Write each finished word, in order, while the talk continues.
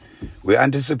We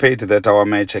anticipate that our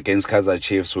match against Kaizer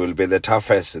Chiefs will be the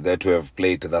toughest that we have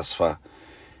played thus far,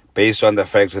 based on the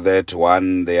fact that,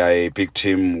 one, they are a big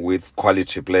team with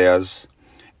quality players,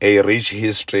 a rich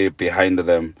history behind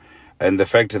them, and the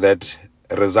fact that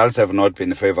results have not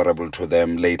been favourable to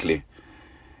them lately.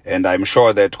 And I'm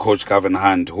sure that Coach Gavin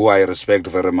Hunt, who I respect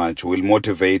very much, will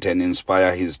motivate and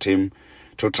inspire his team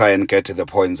to try and get the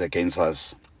points against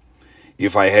us.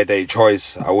 If I had a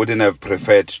choice, I wouldn't have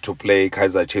preferred to play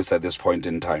Kaizer Chiefs at this point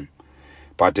in time.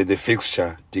 But the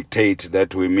fixture dictates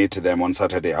that we meet them on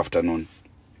Saturday afternoon.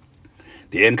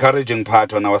 The encouraging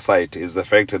part on our side is the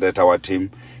fact that our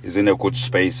team is in a good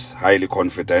space, highly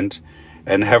confident,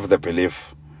 and have the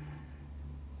belief.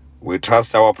 We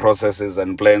trust our processes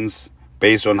and plans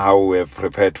based on how we have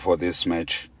prepared for this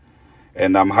match.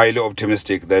 And I'm highly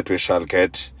optimistic that we shall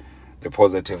get the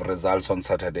positive results on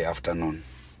Saturday afternoon.